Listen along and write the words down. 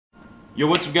Yo,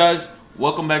 what's up guys?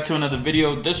 Welcome back to another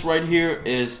video. This right here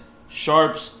is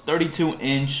Sharp's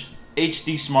 32-inch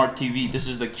HD Smart TV. This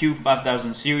is the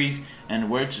Q5000 series,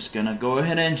 and we're just gonna go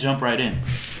ahead and jump right in.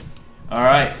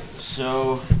 Alright,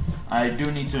 so I do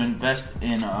need to invest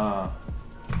in what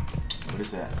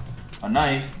is that? A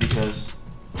knife, because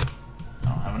I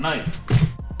don't have a knife.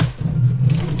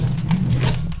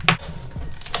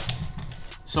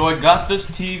 So I got this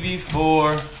TV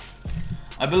for,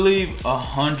 I believe,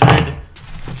 $120.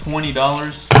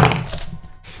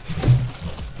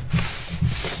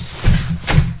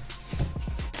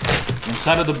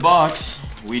 Inside of the box,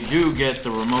 we do get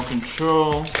the remote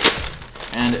control,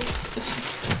 and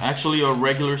it's actually a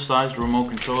regular sized remote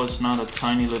control. It's not a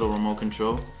tiny little remote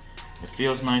control. It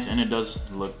feels nice and it does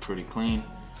look pretty clean.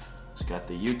 It's got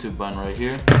the YouTube button right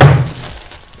here.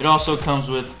 It also comes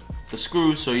with the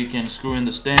screws so you can screw in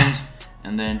the stands,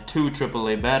 and then 2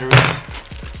 AAA batteries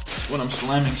when I'm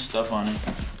slamming stuff on it.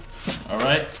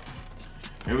 Alright,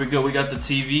 here we go. We got the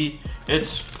TV.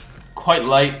 It's quite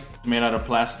light, made out of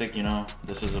plastic, you know.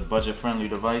 This is a budget-friendly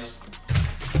device.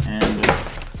 And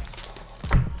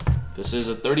this is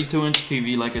a 32-inch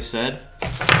TV, like I said.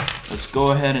 Let's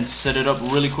go ahead and set it up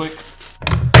really quick.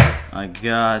 I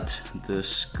got the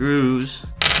screws.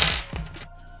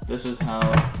 This is how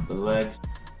the legs.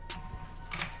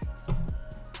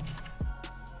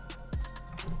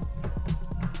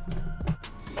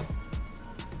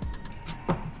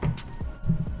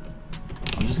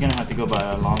 I'm just gonna have to go by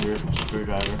a longer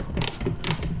screwdriver.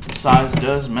 Size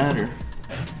does matter.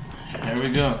 There we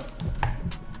go.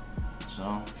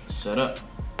 So, set up.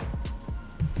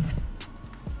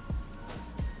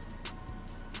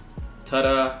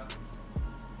 Ta-da!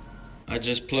 I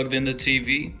just plugged in the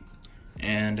TV,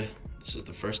 and this is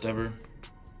the first ever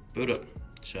boot up.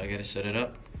 So I gotta set it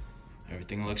up.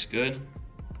 Everything looks good,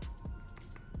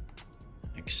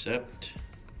 except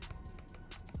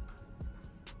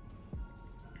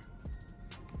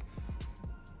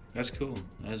that's cool.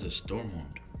 That is a store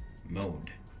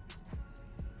mode.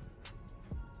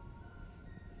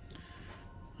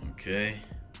 Okay,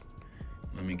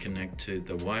 let me connect to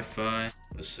the Wi-Fi.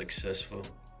 Was successful.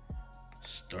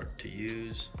 Start to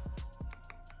use.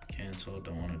 Cancel,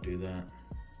 don't want to do that.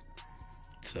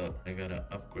 So I gotta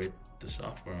upgrade the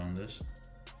software on this.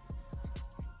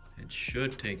 It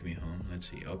should take me home. Let's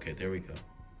see. Okay, there we go.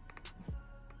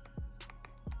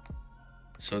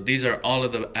 So these are all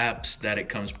of the apps that it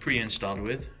comes pre-installed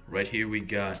with. Right here we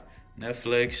got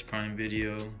Netflix, Prime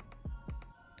Video,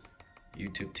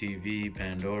 YouTube TV,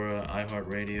 Pandora,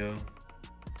 iHeartRadio,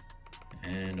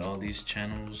 and all these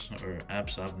channels or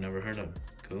apps I've never heard of.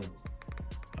 Cool.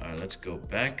 Alright, let's go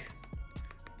back.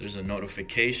 There's a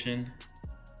notification.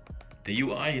 The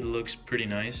UI looks pretty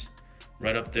nice.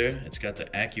 Right up there, it's got the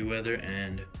AccuWeather,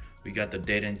 and we got the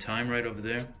date and time right over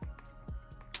there.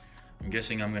 I'm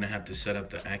guessing I'm gonna have to set up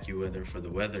the AccuWeather for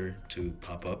the weather to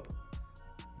pop up.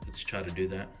 Let's try to do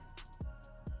that.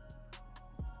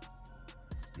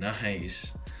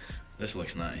 Nice. This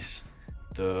looks nice.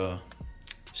 The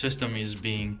system is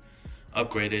being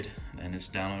upgraded and it's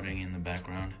downloading in the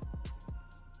background.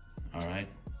 Alright,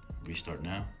 restart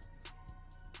now.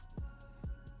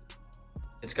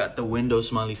 It's got the Windows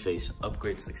smiley face.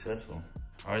 Upgrade successful.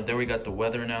 Alright, there we got the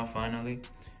weather now finally,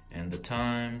 and the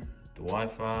time, the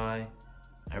Wi-Fi,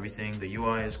 everything. The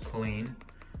UI is clean.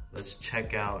 Let's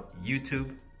check out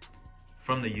YouTube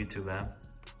from the YouTube app.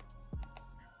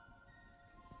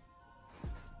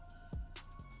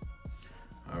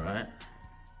 Alright.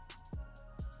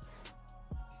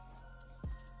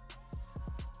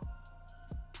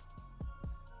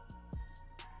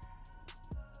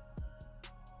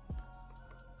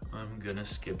 I'm gonna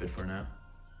skip it for now.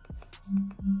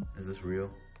 Is this real?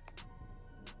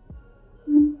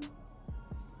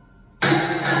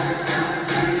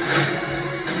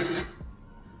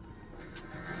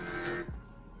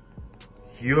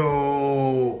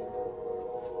 Yo!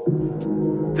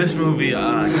 This movie,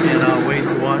 I cannot wait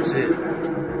to watch it.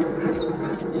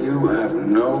 You have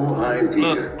no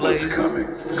idea what's coming.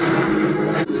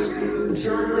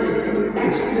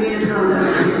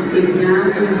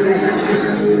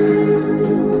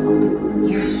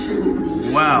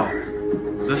 Wow,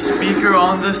 the speaker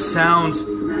on this sounds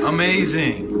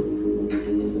amazing.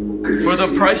 For the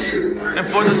price and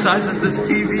for the size of this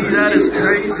TV, that is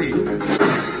crazy.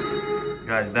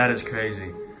 Guys, that is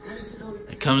crazy.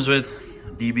 It comes with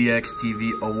DBX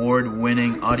TV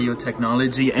award-winning audio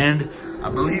technology, and I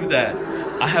believe that.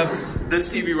 I have this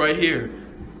TV right here.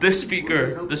 The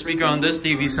speaker on this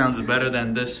TV sounds better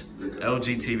than this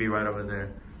LG TV right over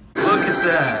there. Look at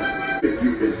that.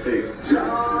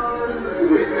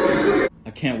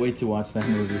 I can't wait to watch that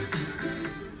movie.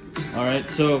 Alright,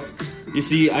 so you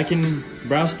see I can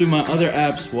browse through my other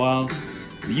apps while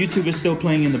the YouTube is still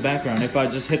playing in the background. If I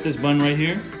just hit this button right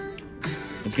here,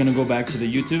 it's gonna go back to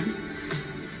the YouTube.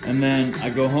 And then I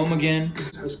go home again.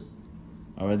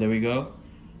 Alright, there we go.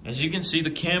 As you can see,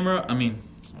 the camera,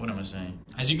 what am I saying?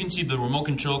 As you can see, the remote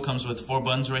control comes with 4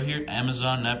 buttons right here: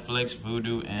 Amazon, Netflix,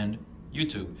 Vudu, and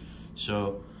YouTube.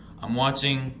 So I'm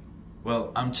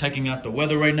I'm checking out the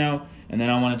weather right now, and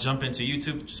then I want to jump into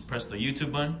YouTube. Just press the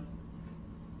YouTube button.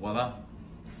 Voila.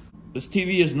 This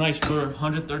TV is nice for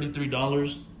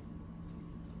 $133.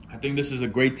 I think this is a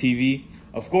great TV.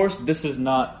 Of course, this is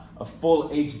not a full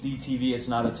HD TV. It's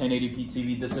not a 1080p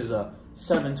TV. This is a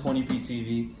 720p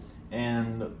TV.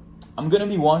 And I'm going to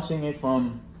be watching it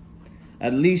from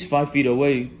at least 5 feet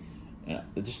away.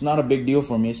 It's not a big deal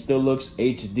for me. It still looks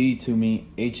HD to me.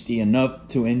 HD enough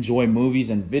to enjoy movies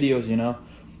and videos, you know.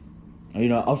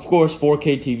 Of course,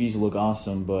 4K TVs look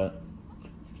awesome, but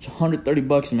it's 130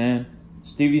 bucks, man.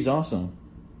 This TV's awesome.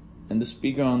 And the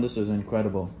speaker on this is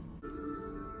incredible.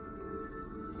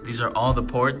 These are all the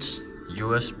ports: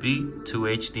 USB to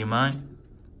HDMI,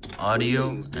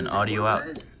 audio, and audio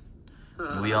out.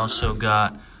 And we also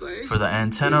got for the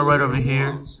antenna right over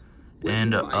here,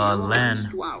 and a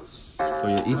LAN for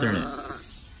your Ethernet.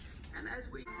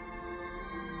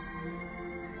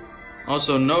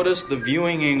 Also, notice the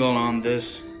viewing angle on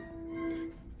this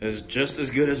is just as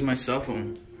good as my cell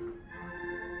phone.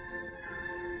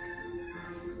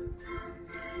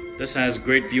 This has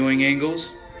great viewing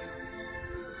angles.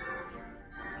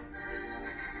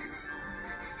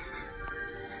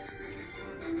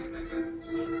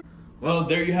 Well,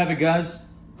 there you have it, guys.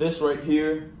 This right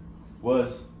here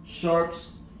was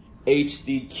Sharp's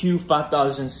HD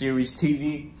Q5000 series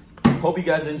TV. Hope you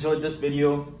guys enjoyed this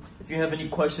video. If you have any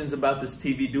questions about this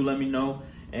TV, do let me know.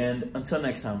 And until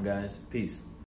next time, guys, peace.